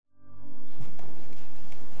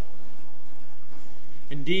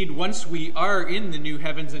Indeed, once we are in the new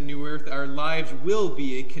heavens and new earth, our lives will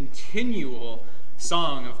be a continual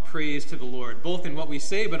song of praise to the Lord, both in what we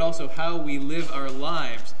say, but also how we live our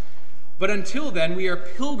lives. But until then, we are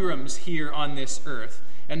pilgrims here on this earth.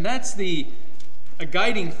 And that's a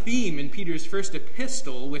guiding theme in Peter's first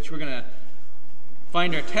epistle, which we're going to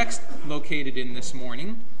find our text located in this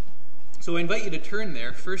morning. So I invite you to turn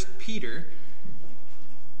there, 1 Peter.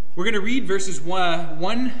 We're going to read verses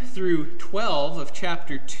 1 through 12 of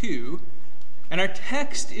chapter 2, and our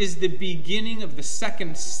text is the beginning of the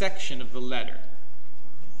second section of the letter.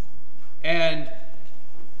 And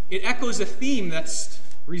it echoes a theme that's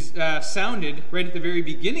sounded right at the very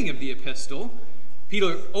beginning of the epistle.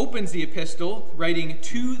 Peter opens the epistle writing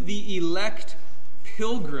to the elect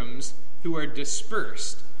pilgrims who are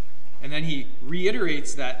dispersed. And then he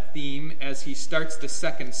reiterates that theme as he starts the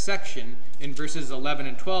second section in verses 11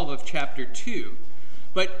 and 12 of chapter 2.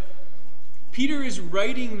 But Peter is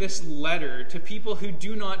writing this letter to people who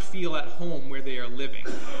do not feel at home where they are living.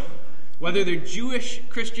 Whether they're Jewish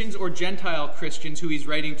Christians or Gentile Christians who he's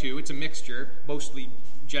writing to, it's a mixture, mostly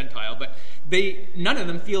Gentile, but none of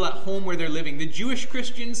them feel at home where they're living. The Jewish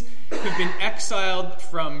Christians have been exiled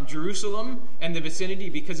from Jerusalem and the vicinity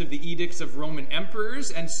because of the edicts of Roman emperors,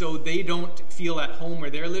 and so they don't feel at home where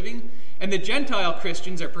they're living. And the Gentile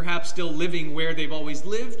Christians are perhaps still living where they've always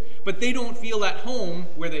lived, but they don't feel at home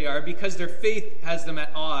where they are because their faith has them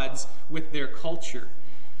at odds with their culture.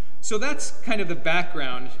 So that's kind of the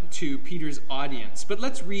background to Peter's audience. But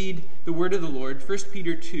let's read the word of the Lord, 1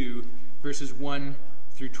 Peter 2, verses 1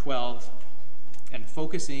 through 12, and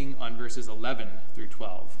focusing on verses 11 through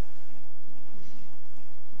 12.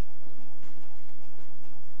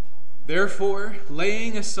 Therefore,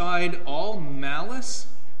 laying aside all malice,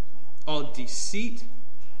 all deceit,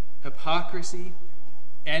 hypocrisy,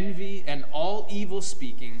 envy, and all evil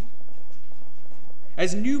speaking,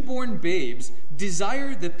 as newborn babes,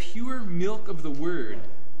 desire the pure milk of the word,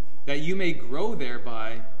 that you may grow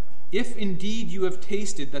thereby, if indeed you have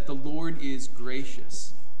tasted that the Lord is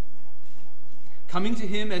gracious. Coming to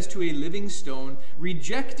him as to a living stone,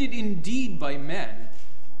 rejected indeed by men,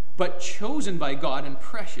 but chosen by God and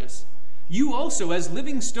precious, you also as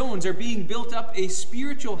living stones are being built up a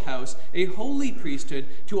spiritual house, a holy priesthood,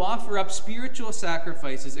 to offer up spiritual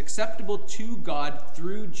sacrifices acceptable to God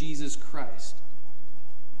through Jesus Christ.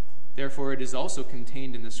 Therefore it is also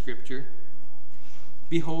contained in the Scripture,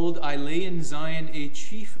 behold, I lay in Zion a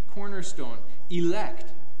chief cornerstone,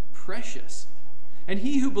 elect, precious, and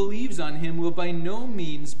he who believes on him will by no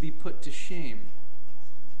means be put to shame.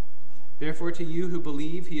 Therefore to you who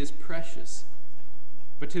believe he is precious.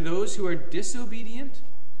 But to those who are disobedient,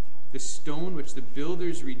 the stone which the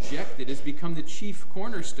builders rejected has become the chief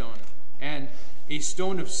cornerstone, and a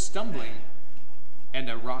stone of stumbling, and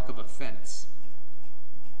a rock of offense.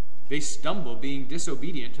 They stumble, being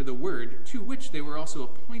disobedient to the word to which they were also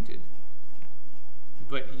appointed.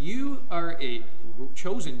 But you are a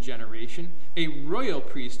chosen generation, a royal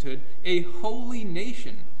priesthood, a holy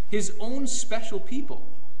nation, his own special people,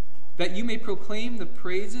 that you may proclaim the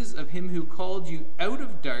praises of him who called you out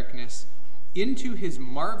of darkness into his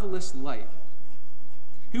marvelous light,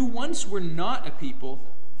 who once were not a people,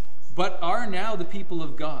 but are now the people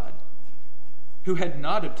of God, who had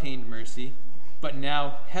not obtained mercy, but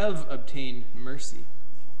now have obtained mercy.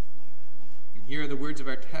 And here are the words of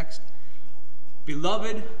our text.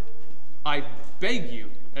 Beloved, I beg you,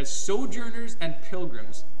 as sojourners and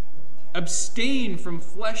pilgrims, abstain from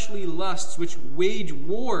fleshly lusts which wage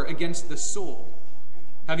war against the soul,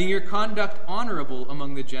 having your conduct honorable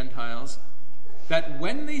among the Gentiles, that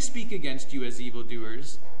when they speak against you as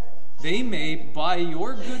evildoers, they may, by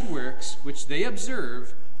your good works which they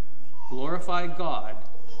observe, glorify God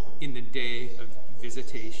in the day of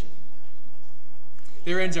visitation.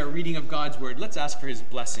 There ends our reading of God's word. Let's ask for his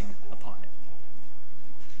blessing upon it.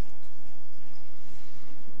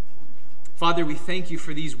 Father, we thank you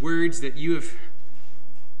for these words that you have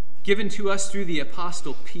given to us through the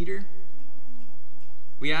Apostle Peter.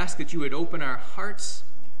 We ask that you would open our hearts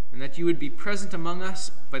and that you would be present among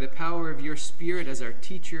us by the power of your Spirit as our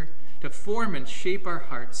teacher to form and shape our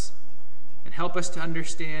hearts and help us to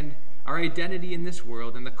understand our identity in this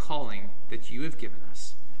world and the calling that you have given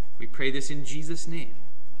us. We pray this in Jesus' name.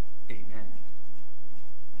 Amen.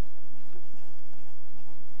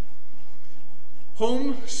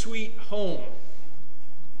 Home, sweet home.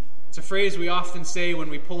 It's a phrase we often say when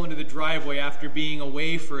we pull into the driveway after being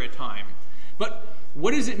away for a time. But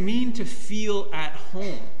what does it mean to feel at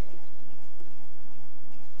home?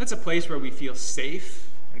 That's a place where we feel safe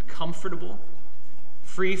and comfortable,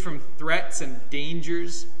 free from threats and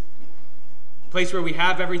dangers. A place where we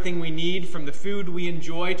have everything we need, from the food we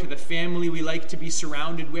enjoy to the family we like to be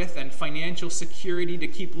surrounded with, and financial security to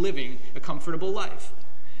keep living a comfortable life.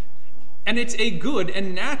 And it's a good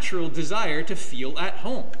and natural desire to feel at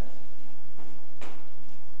home.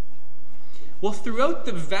 Well, throughout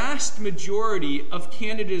the vast majority of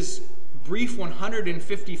Canada's brief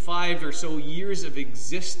 155 or so years of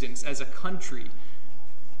existence as a country,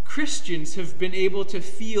 Christians have been able to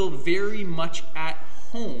feel very much at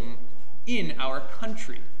home in our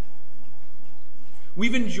country.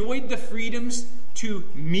 We've enjoyed the freedoms to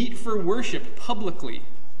meet for worship publicly,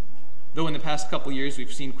 though in the past couple years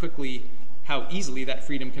we've seen quickly how easily that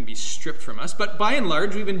freedom can be stripped from us. But by and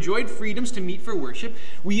large, we've enjoyed freedoms to meet for worship.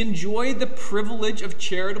 We enjoy the privilege of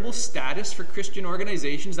charitable status for Christian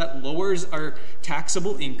organizations that lowers our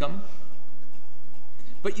taxable income.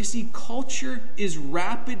 But you see, culture is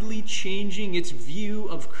rapidly changing its view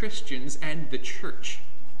of Christians and the church.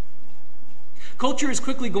 Culture is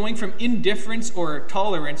quickly going from indifference or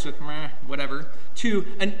tolerance with whatever to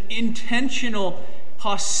an intentional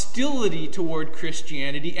hostility toward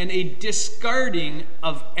Christianity and a discarding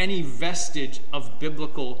of any vestige of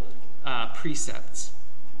biblical precepts.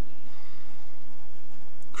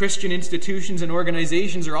 Christian institutions and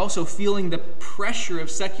organizations are also feeling the pressure of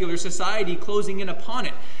secular society closing in upon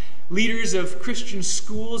it. Leaders of Christian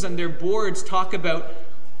schools and their boards talk about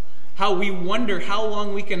how we wonder how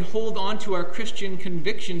long we can hold on to our Christian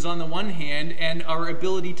convictions on the one hand and our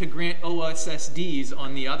ability to grant OSSDs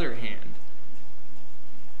on the other hand.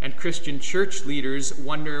 And Christian church leaders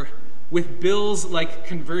wonder, with bills like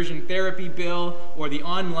Conversion Therapy Bill or the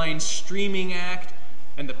Online Streaming Act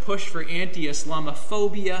and the push for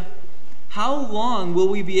anti-Islamophobia, how long will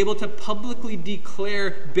we be able to publicly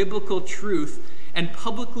declare biblical truth and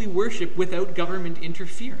publicly worship without government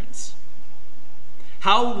interference?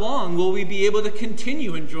 How long will we be able to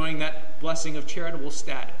continue enjoying that blessing of charitable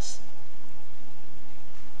status?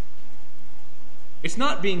 It's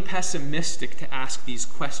not being pessimistic to ask these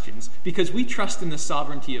questions because we trust in the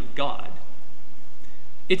sovereignty of God.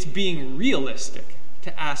 It's being realistic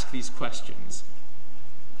to ask these questions.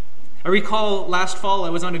 I recall last fall I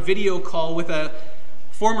was on a video call with a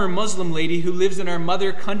former Muslim lady who lives in our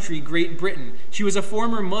mother country, Great Britain. She was a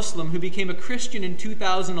former Muslim who became a Christian in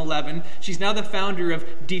 2011. She's now the founder of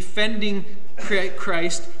Defending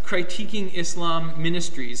Christ, Critiquing Islam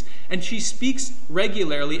Ministries, and she speaks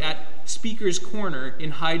regularly at Speaker's Corner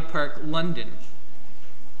in Hyde Park, London.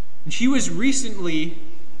 And she was recently,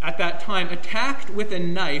 at that time, attacked with a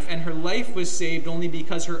knife, and her life was saved only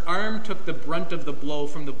because her arm took the brunt of the blow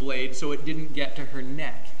from the blade, so it didn't get to her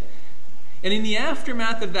neck. And in the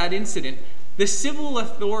aftermath of that incident, the civil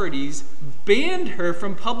authorities banned her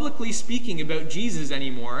from publicly speaking about Jesus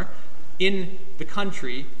anymore in the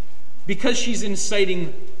country because she's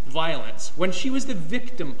inciting violence when she was the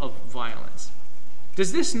victim of violence.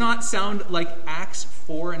 Does this not sound like Acts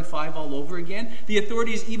 4 and 5 all over again? The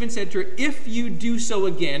authorities even said to her, if you do so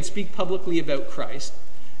again, speak publicly about Christ,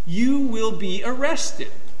 you will be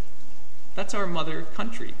arrested. That's our mother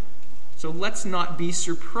country. So let's not be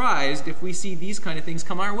surprised if we see these kind of things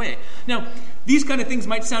come our way. Now, these kind of things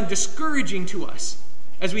might sound discouraging to us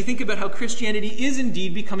as we think about how Christianity is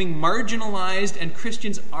indeed becoming marginalized and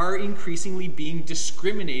Christians are increasingly being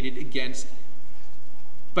discriminated against.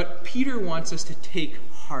 But Peter wants us to take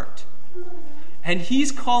heart. And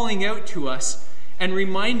he's calling out to us and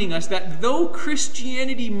reminding us that though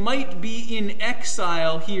Christianity might be in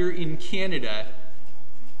exile here in Canada,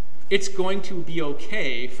 it's going to be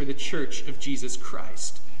okay for the Church of Jesus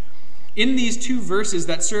Christ. In these two verses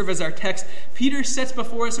that serve as our text, Peter sets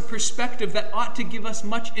before us a perspective that ought to give us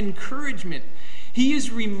much encouragement. He is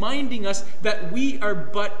reminding us that we are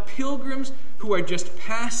but pilgrims who are just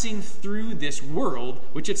passing through this world,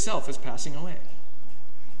 which itself is passing away.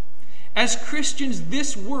 As Christians,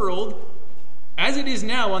 this world, as it is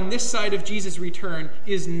now on this side of Jesus' return,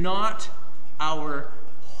 is not our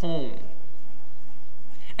home.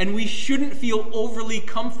 And we shouldn't feel overly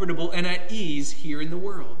comfortable and at ease here in the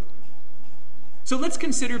world. So let's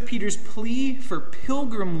consider Peter's plea for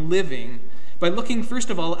pilgrim living by looking, first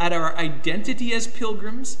of all, at our identity as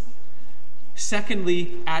pilgrims,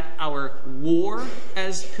 secondly, at our war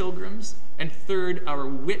as pilgrims, and third, our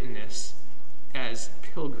witness as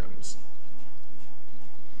pilgrims.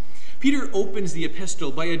 Peter opens the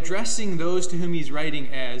epistle by addressing those to whom he's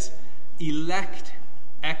writing as elect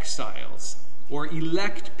exiles, or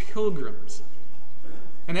elect pilgrims.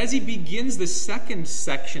 And as he begins the second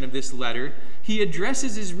section of this letter, he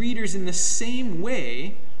addresses his readers in the same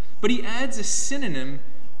way, but he adds a synonym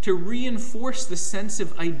to reinforce the sense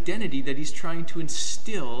of identity that he's trying to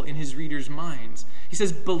instill in his readers' minds. He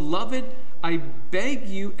says, "Beloved, I beg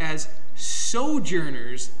you as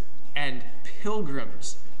sojourners and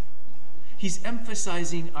pilgrims. He's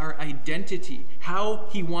emphasizing our identity, how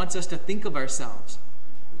he wants us to think of ourselves.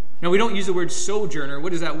 Now, we don't use the word sojourner.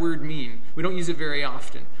 What does that word mean? We don't use it very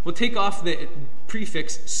often. We'll take off the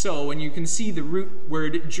prefix so, and you can see the root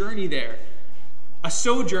word journey there. A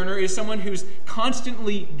sojourner is someone who's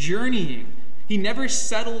constantly journeying. He never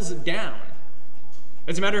settles down.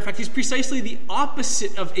 As a matter of fact, he's precisely the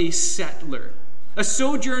opposite of a settler. A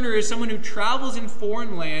sojourner is someone who travels in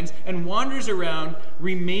foreign lands and wanders around,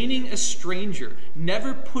 remaining a stranger,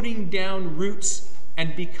 never putting down roots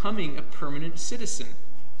and becoming a permanent citizen.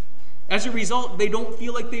 As a result, they don't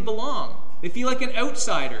feel like they belong. They feel like an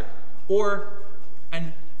outsider or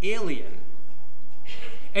an alien.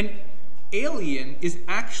 And alien is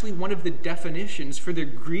actually one of the definitions for the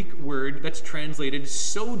Greek word that's translated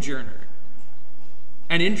sojourner.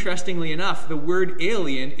 And interestingly enough, the word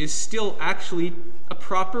alien is still actually a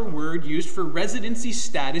proper word used for residency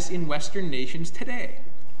status in Western nations today.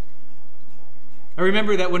 I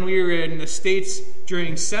remember that when we were in the States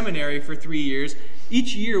during seminary for 3 years,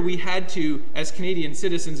 each year we had to, as Canadian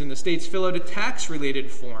citizens in the States, fill out a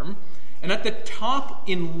tax-related form. And at the top,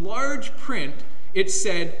 in large print, it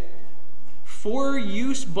said, "For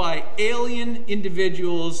use by alien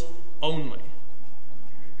individuals only."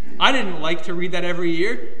 I didn't like to read that every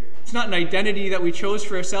year. It's not an identity that we chose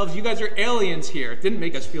for ourselves. You guys are aliens here. It didn't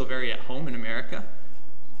make us feel very at home in America.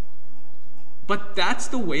 But that's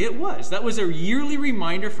the way it was. That was a yearly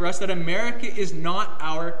reminder for us that America is not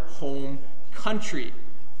our home country.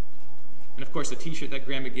 And of course, the t-shirt that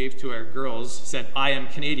Grandma gave to our girls said, "I am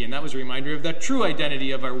Canadian." That was a reminder of the true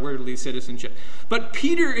identity of our worldly citizenship. But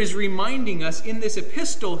Peter is reminding us in this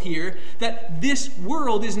epistle here that this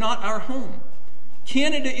world is not our home.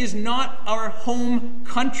 Canada is not our home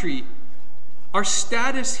country. Our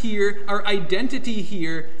status here, our identity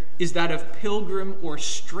here, is that of pilgrim or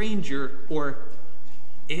stranger or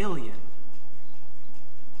alien.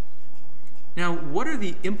 Now, what are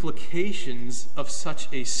the implications of such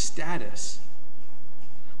a status?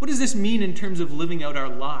 What does this mean in terms of living out our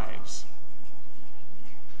lives?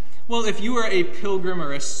 Well, if you are a pilgrim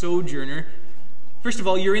or a sojourner, first of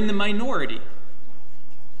all, you're in the minority.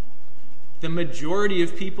 The majority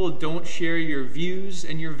of people don't share your views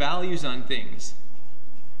and your values on things.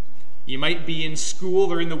 You might be in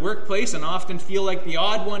school or in the workplace and often feel like the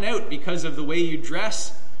odd one out because of the way you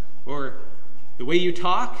dress or the way you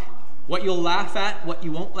talk, what you'll laugh at, what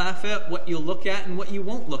you won't laugh at, what you'll look at, and what you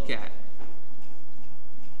won't look at.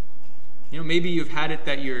 Maybe you've had it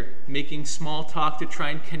that you're making small talk to try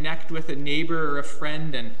and connect with a neighbor or a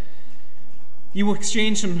friend, and you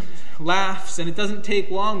exchange some laughs, and it doesn't take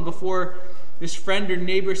long before this friend or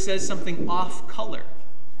neighbor says something off color.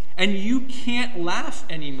 And you can't laugh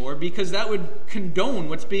anymore because that would condone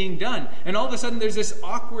what's being done. And all of a sudden there's this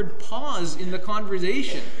awkward pause in the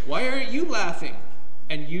conversation. Why aren't you laughing?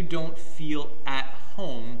 And you don't feel at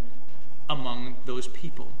home among those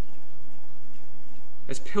people.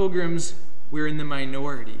 As pilgrims, we're in the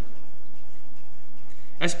minority.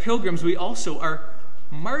 As pilgrims, we also are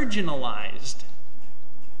marginalized.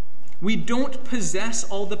 We don't possess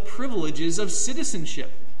all the privileges of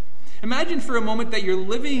citizenship. Imagine for a moment that you're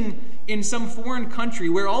living in some foreign country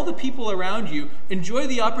where all the people around you enjoy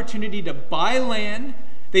the opportunity to buy land,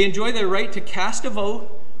 they enjoy the right to cast a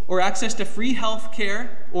vote, or access to free health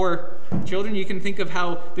care, or children, you can think of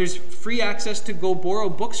how there's free access to go borrow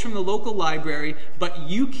books from the local library, but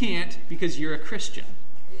you can't because you're a Christian.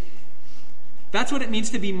 That's what it means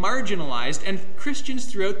to be marginalized, and Christians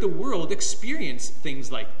throughout the world experience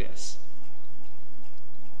things like this.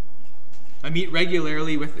 I meet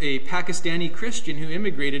regularly with a Pakistani Christian who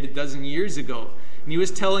immigrated a dozen years ago, and he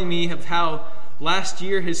was telling me of how last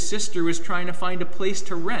year his sister was trying to find a place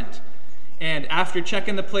to rent. And after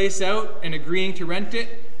checking the place out and agreeing to rent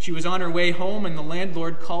it, she was on her way home, and the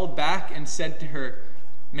landlord called back and said to her,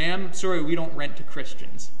 "Ma'am, sorry, we don't rent to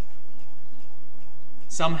Christians."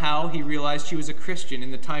 Somehow he realized she was a Christian in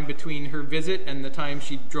the time between her visit and the time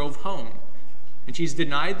she drove home. And she's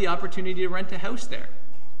denied the opportunity to rent a house there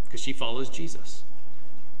because she follows Jesus.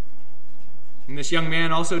 And this young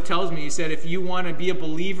man also tells me, he said, if you want to be a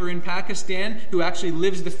believer in Pakistan who actually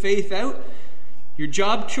lives the faith out, your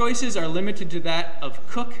job choices are limited to that of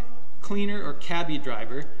cook, cleaner, or cabbie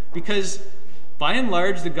driver because, by and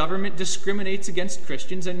large, the government discriminates against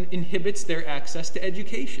Christians and inhibits their access to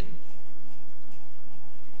education.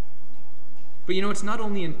 But it's not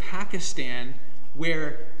only in Pakistan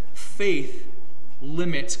where faith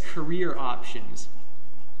limits career options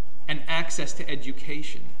and access to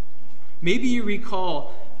education. Maybe you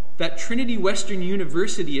recall that Trinity Western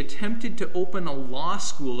University attempted to open a law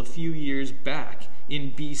school a few years back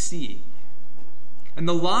in BC. And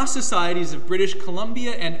the law societies of British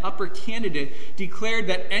Columbia and Upper Canada declared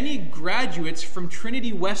that any graduates from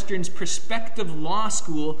Trinity Western's prospective law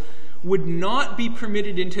school would not be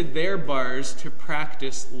permitted into their bars to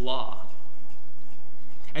practice law.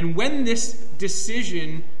 And when this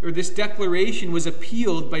decision, or this declaration, was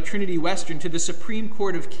appealed by Trinity Western to the Supreme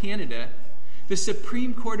Court of Canada, the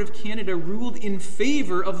Supreme Court of Canada ruled in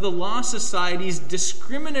favor of the Law Society's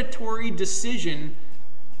discriminatory decision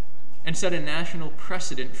and set a national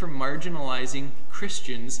precedent for marginalizing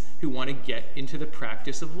Christians who want to get into the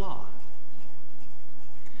practice of law.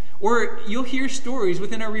 Or you'll hear stories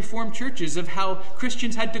within our Reformed churches of how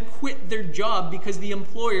Christians had to quit their job because the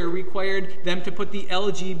employer required them to put the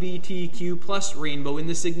LGBTQ plus rainbow in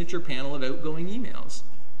the signature panel of outgoing emails.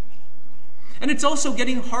 And it's also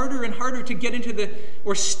getting harder and harder to get into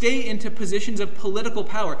or stay into positions of political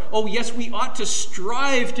power. Oh, yes, we ought to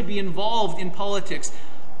strive to be involved in politics,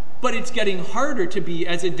 but it's getting harder to be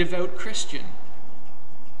as a devout Christian.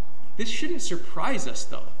 This shouldn't surprise us,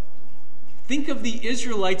 though. Think of the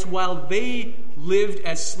Israelites while they lived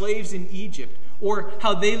as slaves in Egypt, or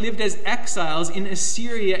how they lived as exiles in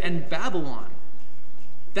Assyria and Babylon.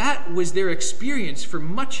 That was their experience for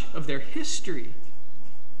much of their history.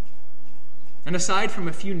 And aside from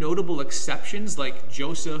a few notable exceptions like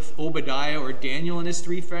Joseph, Obadiah, or Daniel and his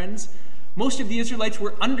three friends, most of the Israelites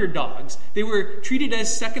were underdogs. They were treated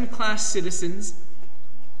as second-class citizens.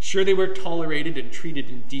 Sure, they were tolerated and treated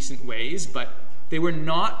in decent ways, but they were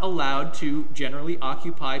not allowed to generally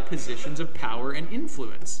occupy positions of power and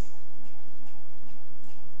influence.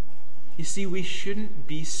 You see, we shouldn't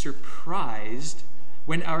be surprised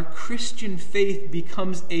when our Christian faith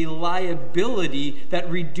becomes a liability that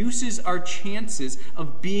reduces our chances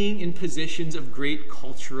of being in positions of great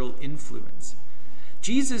cultural influence.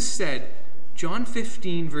 Jesus said, John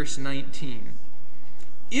 15, verse 19,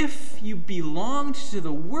 "If you belonged to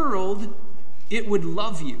the world, it would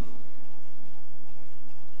love you.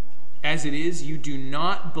 As it is, you do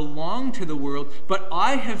not belong to the world, but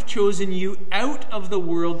I have chosen you out of the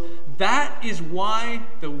world. That is why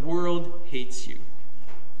the world hates you."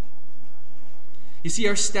 You see,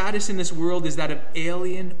 our status in this world is that of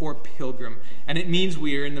alien or pilgrim, and it means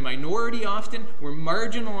we are in the minority often, we're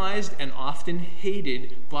marginalized, and often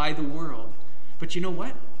hated by the world. But you know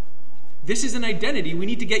what? This is an identity we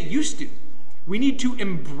need to get used to. We need to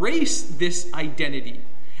embrace this identity.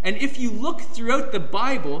 And if you look throughout the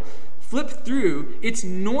Bible, flip through, it's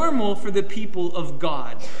normal for the people of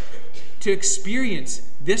God to experience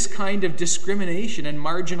this kind of discrimination and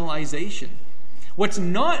marginalization. What's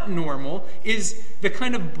not normal is the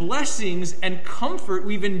kind of blessings and comfort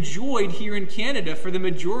we've enjoyed here in Canada for the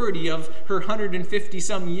majority of her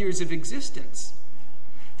 150-some years of existence.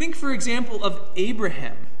 Think, for example, of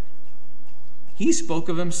Abraham. He spoke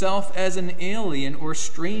of himself as an alien or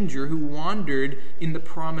stranger who wandered in the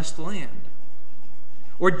promised land.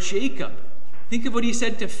 Or Jacob. Think of what he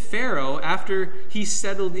said to Pharaoh after he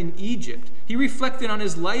settled in Egypt. He reflected on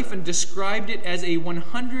his life and described it as a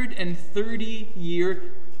 130-year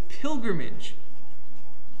pilgrimage.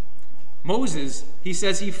 Moses, he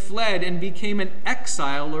says he fled and became an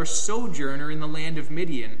exile or sojourner in the land of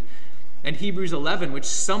Midian. And Hebrews 11, which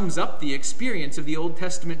sums up the experience of the Old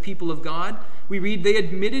Testament people of God, we read, "They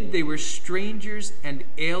admitted they were strangers and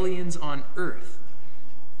aliens on earth,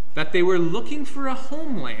 that they were looking for a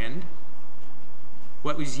homeland,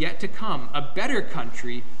 what was yet to come, a better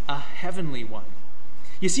country, a heavenly one."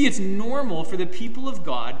 You see, it's normal for the people of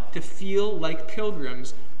God to feel like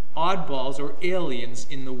pilgrims, oddballs, or aliens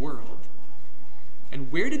in the world.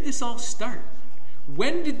 And where did this all start?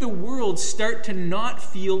 When did the world start to not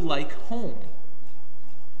feel like home?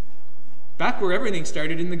 Back where everything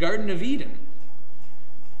started, in the Garden of Eden.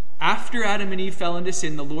 After Adam and Eve fell into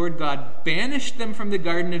sin, the Lord God banished them from the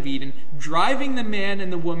Garden of Eden, driving the man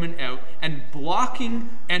and the woman out and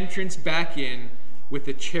blocking entrance back in with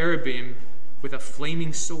the cherubim with a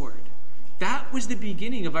flaming sword. That was the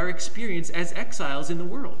beginning of our experience as exiles in the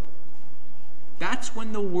world. That's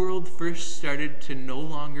when the world first started to no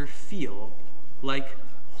longer feel like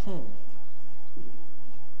home.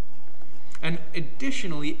 And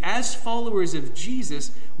additionally, as followers of Jesus,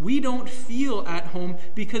 we don't feel at home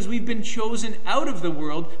because we've been chosen out of the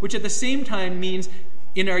world, which at the same time means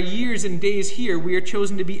in our years and days here, we are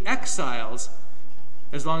chosen to be exiles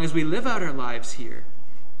as long as we live out our lives here.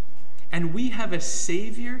 And we have a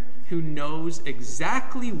Savior who knows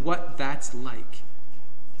exactly what that's like.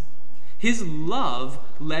 His love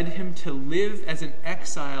led him to live as an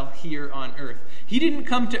exile here on earth. He didn't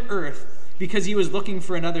come to earth because he was looking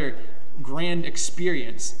for another grand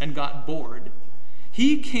experience and got bored.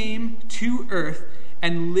 He came to earth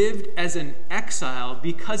and lived as an exile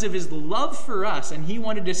because of his love for us, and he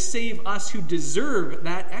wanted to save us who deserve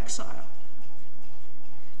that exile.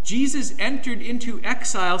 Jesus entered into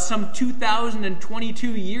exile some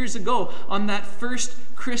 2,022 years ago on that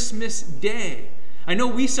first Christmas day. I know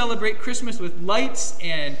we celebrate Christmas with lights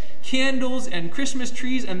and candles and Christmas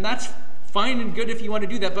trees, and that's fine and good if you want to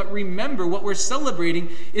do that, but remember what we're celebrating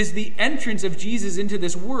is the entrance of Jesus into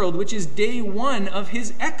this world, which is day one of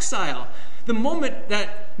his exile. The moment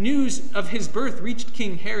that news of his birth reached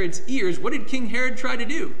King Herod's ears, what did King Herod try to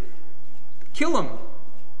do? Kill him.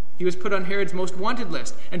 He was put on Herod's most wanted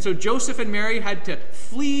list. And so Joseph and Mary had to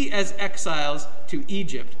flee as exiles to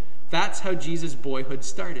Egypt. That's how Jesus' boyhood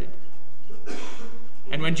started.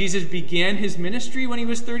 And when Jesus began his ministry when he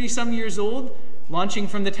was 30-some years old, launching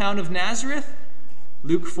from the town of Nazareth,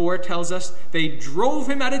 Luke 4 tells us they drove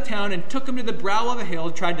him out of town and took him to the brow of a hill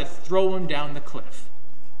and tried to throw him down the cliff.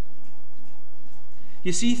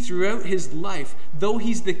 You see, throughout his life, though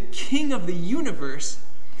he's the king of the universe,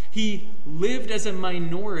 he lived as a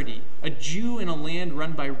minority, a Jew in a land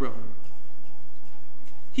run by Rome.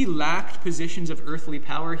 He lacked positions of earthly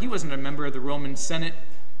power. He wasn't a member of the Roman Senate.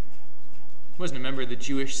 He wasn't a member of the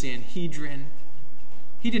Jewish Sanhedrin.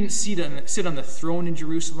 He didn't sit on the throne in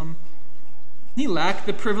Jerusalem. He lacked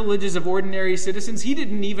the privileges of ordinary citizens. He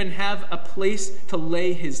didn't even have a place to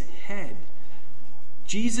lay his head.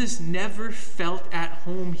 Jesus never felt at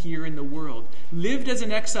home here in the world, lived as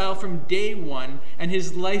an exile from day one, and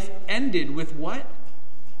his life ended with what?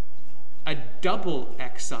 A double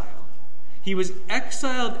exile. He was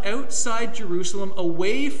exiled outside Jerusalem,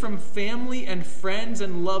 away from family and friends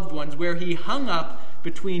and loved ones, where he hung up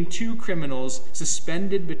between two criminals,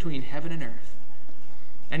 suspended between heaven and earth.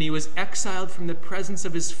 And he was exiled from the presence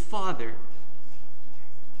of his Father,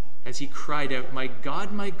 as he cried out, my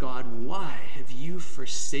God, why have you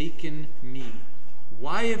forsaken me?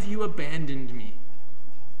 Why have you abandoned me?"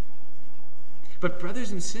 But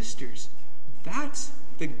brothers and sisters, that's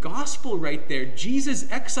the gospel right there. Jesus'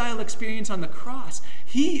 exile experience on the cross.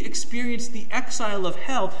 He experienced the exile of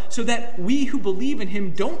hell so that we who believe in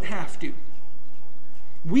him don't have to.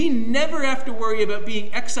 We never have to worry about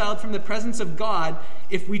being exiled from the presence of God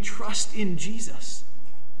if we trust in Jesus,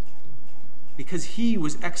 because he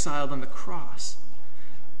was exiled on the cross.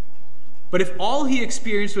 But if all he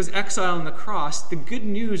experienced was exile on the cross, the good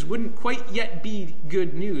news wouldn't quite yet be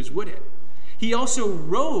good news, would it? He also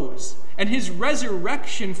rose, and his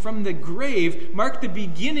resurrection from the grave marked the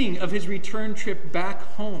beginning of his return trip back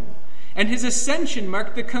home. And his ascension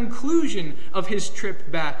marked the conclusion of his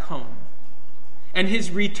trip back home. And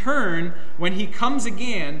his return, when he comes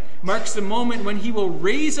again, marks the moment when he will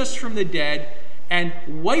raise us from the dead and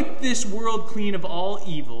wipe this world clean of all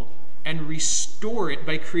evil and restore it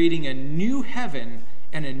by creating a new heaven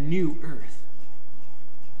and a new earth.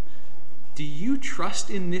 Do you trust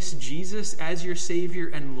in this Jesus as your Savior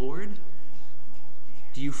and Lord?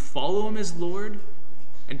 Do you follow him as Lord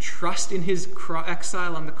and trust in his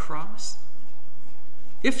exile on the cross?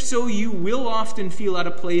 If so, you will often feel out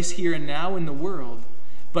of place here and now in the world,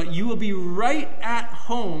 but you will be right at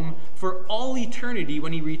home for all eternity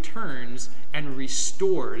when he returns and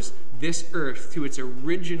restores this earth to its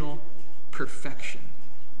original perfection.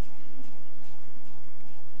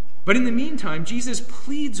 But in the meantime, Jesus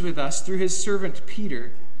pleads with us through his servant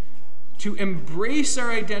Peter to embrace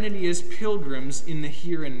our identity as pilgrims in the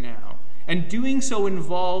here and now. And doing so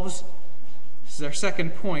involves, this is our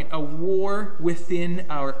second point, a war within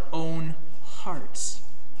our own hearts.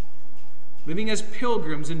 Living as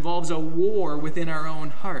pilgrims involves a war within our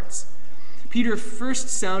own hearts. Peter first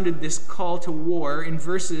sounded this call to war in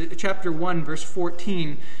chapter 1, verse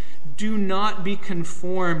 14. "Do not be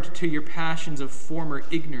conformed to your passions of former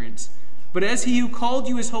ignorance, but as he who called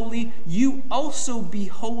you is holy, you also be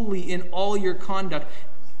holy in all your conduct,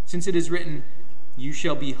 since it is written, you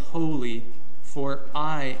shall be holy, for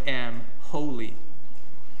I am holy."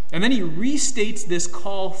 And then he restates this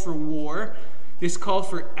call for war, this call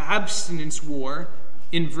for abstinence war,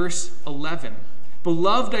 in verse 11.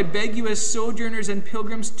 "Beloved, I beg you as sojourners and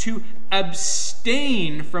pilgrims to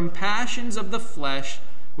abstain from passions of the flesh,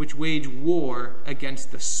 which wage war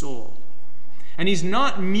against the soul." And he's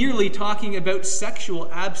not merely talking about sexual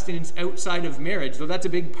abstinence outside of marriage, though that's a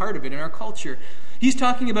big part of it in our culture. He's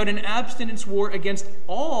talking about an abstinence war against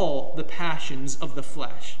all the passions of the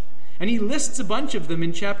flesh. And he lists a bunch of them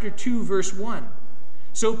in chapter 2, verse 1.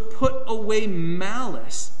 "So put away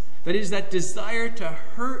malice," that is, that desire to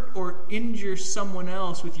hurt or injure someone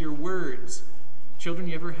else with your words. Children,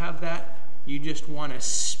 you ever have that You just want to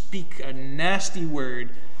speak a nasty word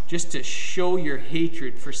just to show your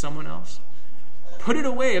hatred for someone else. Put it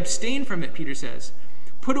away. Abstain from it, Peter says.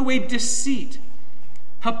 Put away deceit,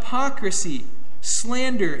 hypocrisy,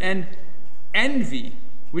 slander, and envy,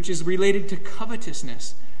 which is related to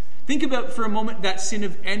covetousness. Think about for a moment that sin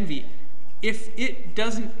of envy. If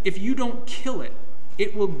you don't kill it,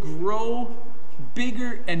 it will grow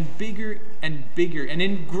bigger and bigger and bigger,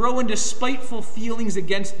 and grow into spiteful feelings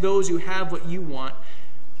against those who have what you want.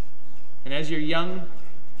 And as you're young,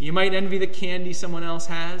 you might envy the candy someone else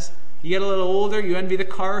has. You get a little older, you envy the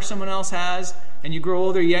car someone else has. And you grow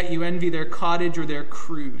older, yet you envy their cottage or their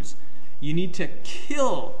cruise. You need to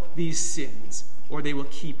kill these sins, or they will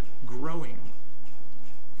keep growing.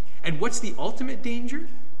 And what's the ultimate danger?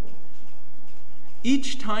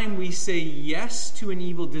 Each time we say yes to an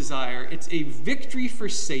evil desire, it's a victory for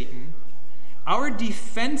Satan. Our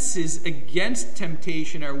defenses against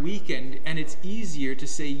temptation are weakened, and it's easier to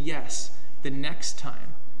say yes the next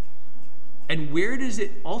time. And where does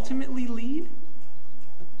it ultimately lead?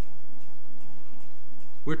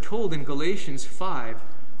 We're told in Galatians 5,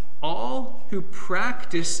 all who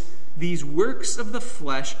practice these works of the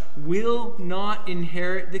flesh will not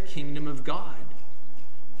inherit the kingdom of God.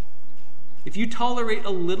 If you tolerate a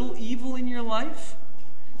little evil in your life,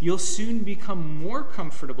 you'll soon become more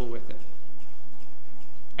comfortable with it.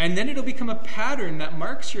 And then it'll become a pattern that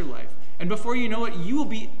marks your life. And before you know it, you will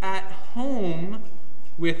be at home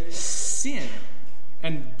with sin.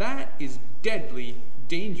 And that is deadly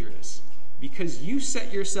dangerous, because you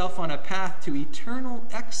set yourself on a path to eternal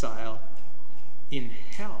exile in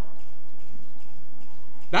hell.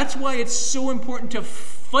 That's why it's so important to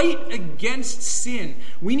fight against sin.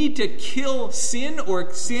 We need to kill sin,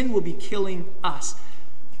 or sin will be killing us.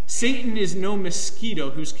 Satan is no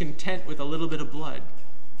mosquito who's content with a little bit of blood.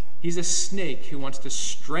 He's a snake who wants to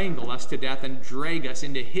strangle us to death and drag us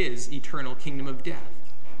into his eternal kingdom of death.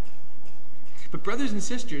 But brothers and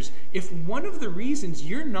sisters, if one of the reasons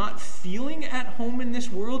you're not feeling at home in this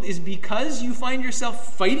world is because you find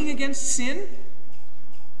yourself fighting against sin,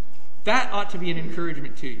 that ought to be an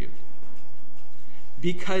encouragement to you.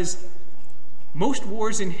 Because most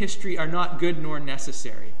wars in history are not good nor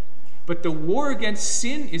necessary. But the war against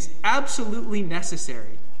sin is absolutely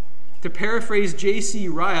necessary. To paraphrase J.C.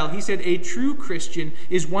 Ryle, he said, "A true Christian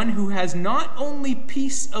is one who has not only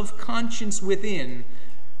peace of conscience within,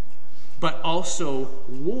 but also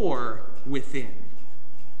war within."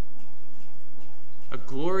 A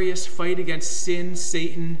glorious fight against sin,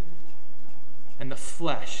 Satan, and the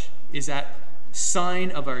flesh is that sign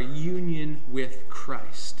of our union with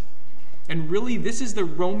Christ. And really, this is the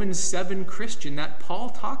Romans 7 Christian that Paul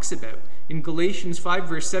talks about in Galatians 5,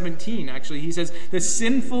 verse 17. Actually, he says, "The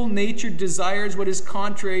sinful nature desires what is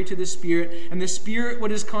contrary to the Spirit, and the Spirit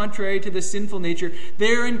what is contrary to the sinful nature.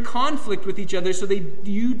 They are in conflict with each other, so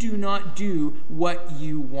you do not do what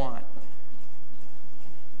you want."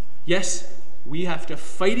 Yes, we have to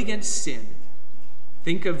fight against sin.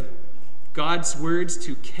 Think of God's words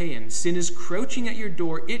to Cain. Sin is crouching at your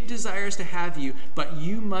door. It desires to have you, but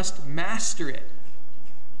you must master it.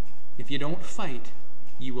 If you don't fight,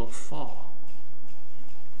 you will fall.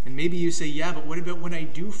 And maybe you say, yeah, but what about when I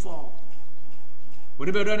do fall? What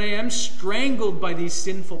about when I am strangled by these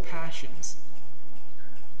sinful passions?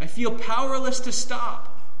 I feel powerless to stop.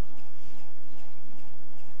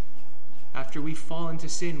 After we fall into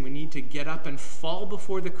sin, we need to get up and fall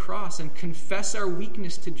before the cross and confess our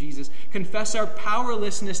weakness to Jesus, confess our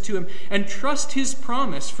powerlessness to him, and trust his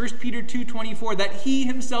promise, 1 Peter 2:24, that he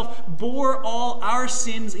himself bore all our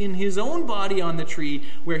sins in his own body on the tree,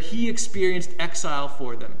 where he experienced exile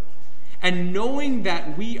for them. And knowing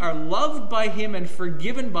that we are loved by him and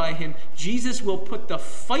forgiven by him, Jesus will put the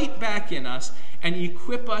fight back in us and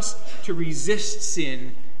equip us to resist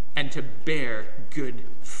sin and to bear good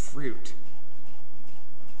fruit.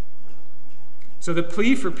 So the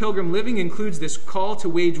plea for pilgrim living includes this call to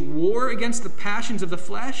wage war against the passions of the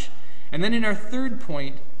flesh. And then in our third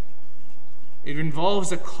point, it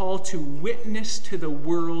involves a call to witness to the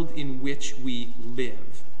world in which we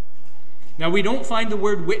live. Now, we don't find the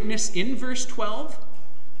word witness in verse 12,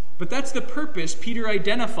 but that's the purpose Peter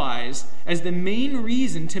identifies as the main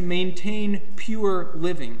reason to maintain pure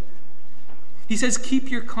living. He says, "Keep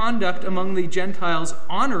your conduct among the Gentiles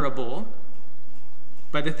honorable,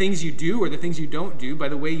 by the things you do or the things you don't do, by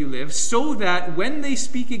the way you live, so that when they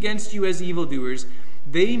speak against you as evildoers,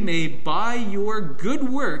 they may, by your good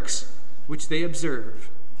works, which they observe,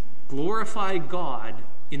 glorify God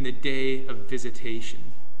in the day of visitation."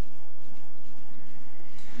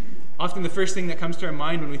 Often the first thing that comes to our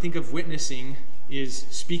mind when we think of witnessing is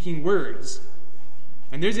speaking words.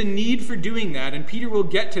 And there's a need for doing that, and Peter will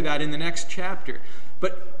get to that in the next chapter.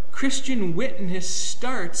 But Christian witness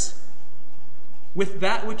starts with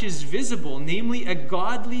that which is visible, namely a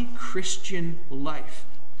godly Christian life.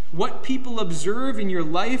 What people observe in your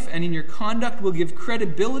life and in your conduct will give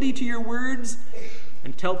credibility to your words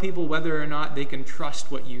and tell people whether or not they can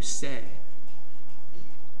trust what you say.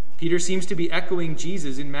 Peter seems to be echoing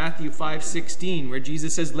Jesus in Matthew 5:16, where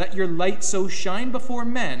Jesus says, "Let your light so shine before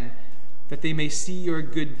men that they may see your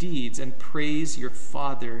good deeds and praise your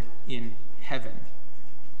Father in heaven."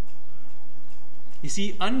 You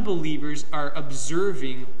see, unbelievers are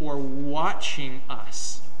observing or watching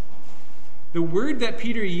us. The word that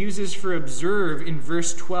Peter uses for observe in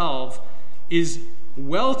verse 12 is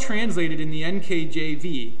well translated in the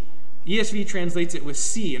NKJV. ESV translates it with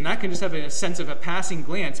see, and that can just have a sense of a passing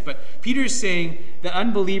glance. But Peter's saying that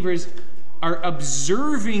unbelievers are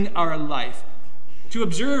observing our life. To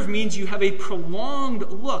observe means you have a prolonged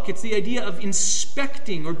look. It's the idea of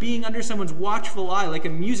inspecting or being under someone's watchful eye, like a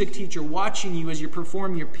music teacher watching you as you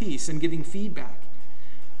perform your piece and giving feedback.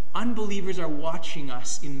 Unbelievers are watching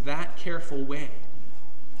us in that careful way.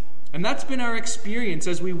 And that's been our experience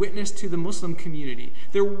as we witness to the Muslim community.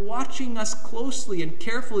 They're watching us closely and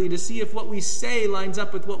carefully to see if what we say lines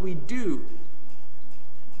up with what we do.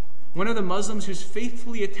 One of the Muslims who's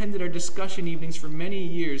faithfully attended our discussion evenings for many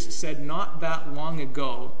years said not that long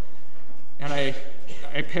ago, and I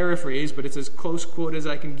paraphrase, but it's as close quote as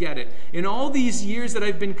I can get it. "In all these years that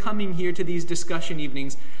I've been coming here to these discussion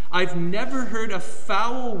evenings, I've never heard a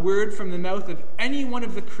foul word from the mouth of any one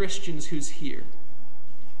of the Christians who's here.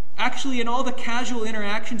 Actually, in all the casual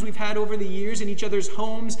interactions we've had over the years in each other's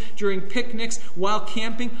homes, during picnics, while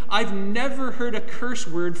camping, I've never heard a curse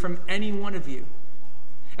word from any one of you.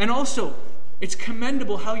 And also, it's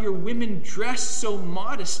commendable how your women dress so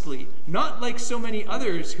modestly, not like so many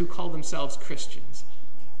others who call themselves Christians."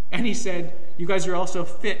 And he said, "You guys are also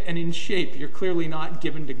fit and in shape. You're clearly not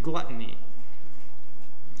given to gluttony."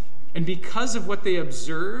 And because of what they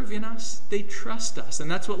observe in us, they trust us. And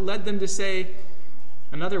that's what led them to say,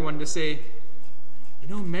 another one to say,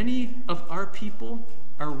 many of our people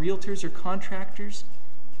are realtors or contractors,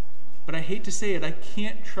 but I hate to say it, I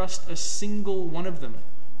can't trust a single one of them.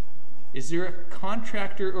 Is there a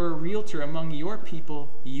contractor or a realtor among your people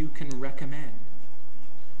you can recommend?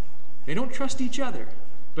 They don't trust each other,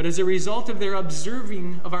 but as a result of their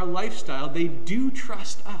observing of our lifestyle, they do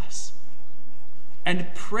trust us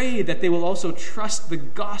and pray that they will also trust the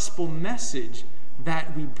gospel message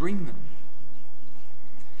that we bring them.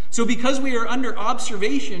 So because we are under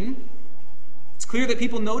observation, it's clear that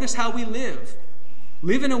people notice how we live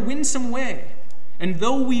in a winsome way. And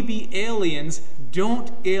though we be aliens,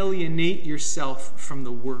 don't alienate yourself from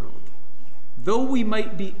the world. Though we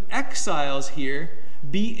might be exiles here,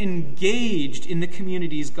 be engaged in the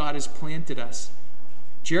communities God has planted us.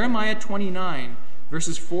 Jeremiah 29,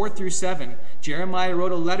 verses 4 through 7. Jeremiah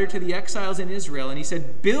wrote a letter to the exiles in Israel, and he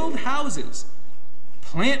said, "Build houses,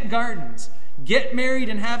 plant gardens, get married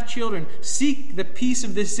and have children. Seek the peace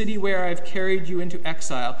of this city where I have carried you into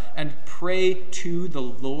exile, and pray to the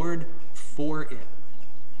Lord for it."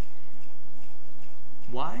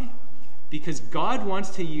 Why? Because God wants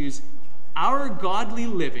to use our godly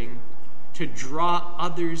living to draw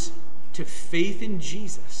others to faith in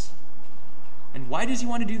Jesus. And why does he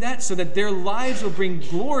want to do that? So that their lives will bring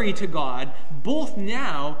glory to God, both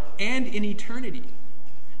now and in eternity.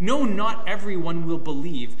 No, not everyone will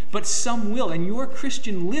believe, but some will. And your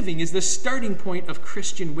Christian living is the starting point of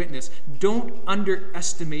Christian witness. Don't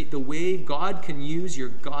underestimate the way God can use your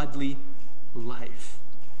godly life.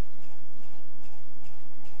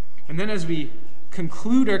 And then as we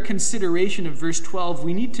conclude our consideration of verse 12,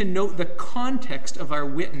 we need to note the context of our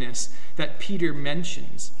witness that Peter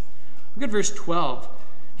mentions. Look at verse 12.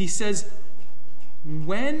 He says,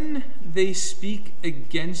 "When they speak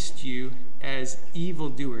against you as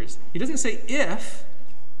evildoers." He doesn't say if,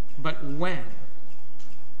 but when.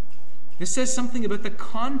 This says something about the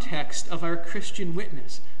context of our Christian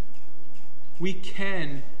witness. We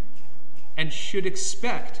can and should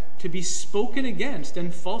expect to be spoken against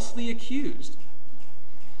and falsely accused.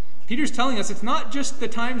 Peter's telling us it's not just the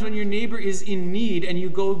times when your neighbor is in need and you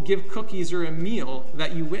go give cookies or a meal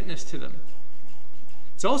that you witness to them.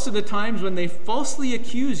 It's also the times when they falsely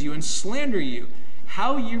accuse you and slander you.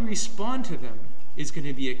 How you respond to them is going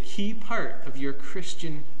to be a key part of your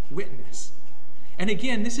Christian witness. And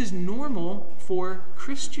again, this is normal for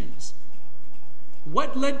Christians.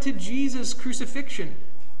 What led to Jesus' crucifixion?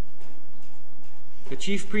 The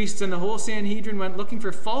chief priests and the whole Sanhedrin went looking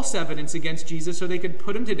for false evidence against Jesus so they could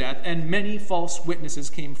put him to death, and many false witnesses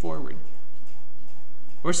came forward.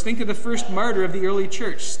 Or think of the first martyr of the early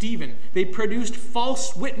church, Stephen. They produced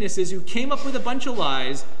false witnesses who came up with a bunch of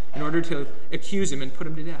lies in order to accuse him and put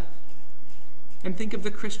him to death. And think of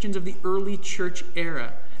the Christians of the early church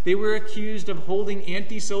era. They were accused of holding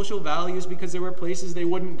antisocial values because there were places they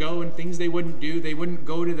wouldn't go and things they wouldn't do. They wouldn't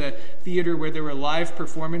go to the theater where there were live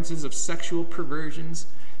performances of sexual perversions.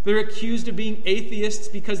 They're accused of being atheists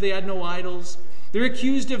because they had no idols. They're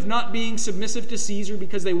accused of not being submissive to Caesar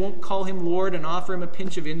because they won't call him Lord and offer him a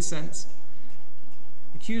pinch of incense.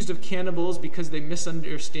 Accused of cannibals because they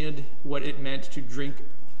misunderstood what it meant to drink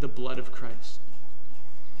the blood of Christ.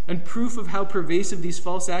 And proof of how pervasive these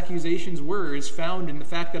false accusations were is found in the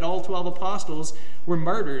fact that all 12 apostles were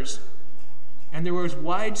martyrs, and there was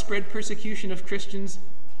widespread persecution of Christians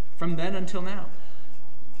from then until now.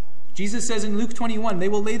 Jesus says in Luke 21, "They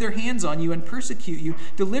will lay their hands on you and persecute you,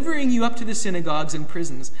 delivering you up to the synagogues and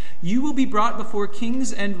prisons. You will be brought before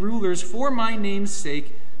kings and rulers for my name's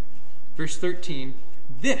sake." Verse 13,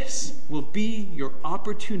 "This will be your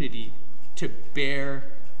opportunity to bear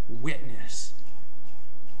witness."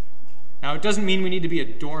 Now, it doesn't mean we need to be a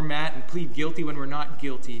doormat and plead guilty when we're not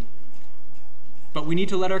guilty. But we need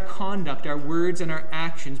to let our conduct, our words, and our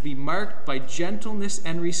actions be marked by gentleness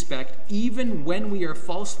and respect, even when we are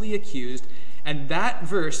falsely accused. And that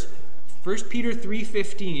verse, 1 Peter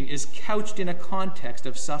 3:15, is couched in a context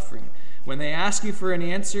of suffering. When they ask you for an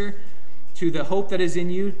answer to the hope that is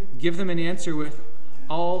in you, give them an answer with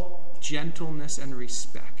all gentleness and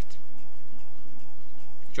respect.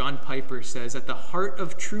 John Piper says that the heart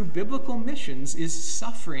of true biblical missions is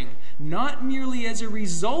suffering, not merely as a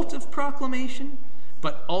result of proclamation,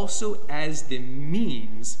 but also as the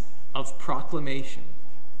means of proclamation.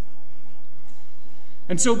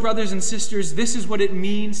 And so, brothers and sisters, this is what it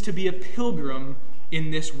means to be a pilgrim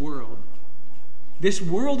in this world. This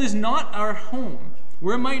world is not our home.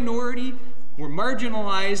 We're a minority, we're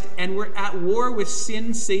marginalized, and we're at war with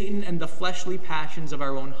sin, Satan, and the fleshly passions of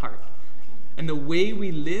our own heart. And the way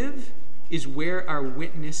we live is where our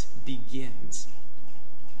witness begins.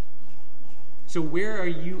 So where are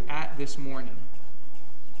you at this morning?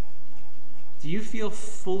 Do you feel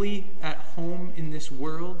fully at home in this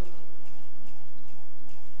world?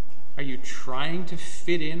 Are you trying to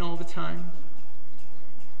fit in all the time?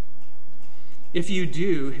 If you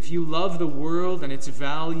do, if you love the world and its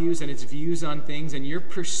values and its views on things, and you're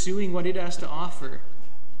pursuing what it has to offer,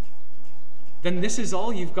 then this is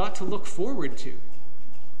all you've got to look forward to.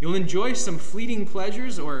 You'll enjoy some fleeting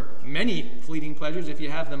pleasures, or many fleeting pleasures if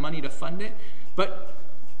you have the money to fund it, but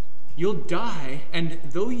you'll die, and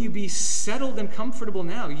though you be settled and comfortable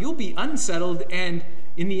now, you'll be unsettled and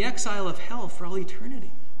in the exile of hell for all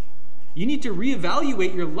eternity. You need to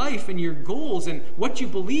reevaluate your life and your goals and what you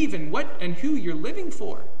believe and what and who you're living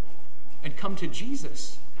for, and come to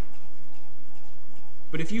Jesus.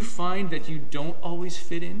 But if you find that you don't always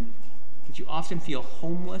fit in, that you often feel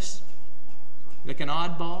homeless, like an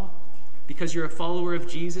oddball, because you're a follower of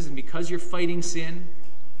Jesus and because you're fighting sin,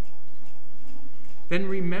 then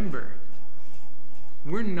remember,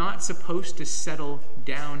 we're not supposed to settle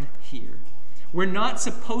down here. We're not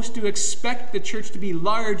supposed to expect the church to be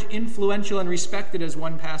large, influential, and respected, as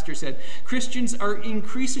one pastor said. Christians are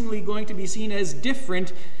increasingly going to be seen as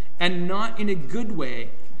different, and not in a good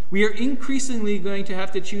way. We are increasingly going to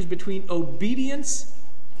have to choose between obedience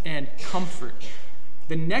and comfort.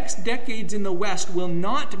 The next decades in the West will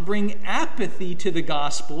not bring apathy to the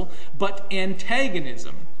gospel, but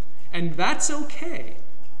antagonism. And that's okay.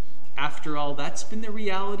 After all, that's been the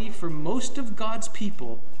reality for most of God's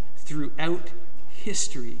people throughout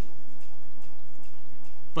history.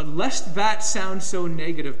 But lest that sound so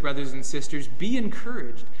negative, brothers and sisters, be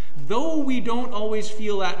encouraged. Though we don't always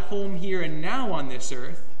feel at home here and now on this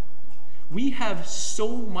earth, we have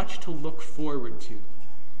so much to look forward to.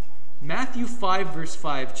 Matthew 5, verse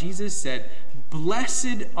 5, Jesus said,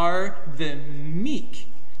 "Blessed are the meek."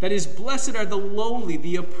 That is, blessed are the lowly,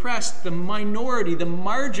 the oppressed, the minority, the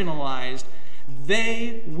marginalized.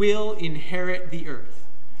 They will inherit the earth.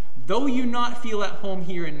 Though you not feel at home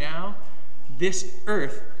here and now, this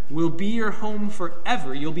earth will be your home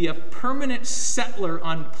forever. You'll be a permanent settler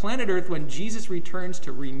on planet Earth when Jesus returns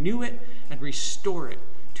to renew it and restore it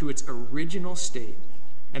to its original state.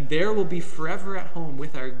 And there we'll be forever at home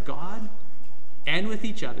with our God and with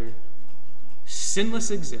each other, sinless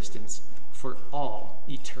existence for all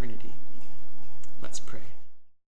eternity. Let's pray.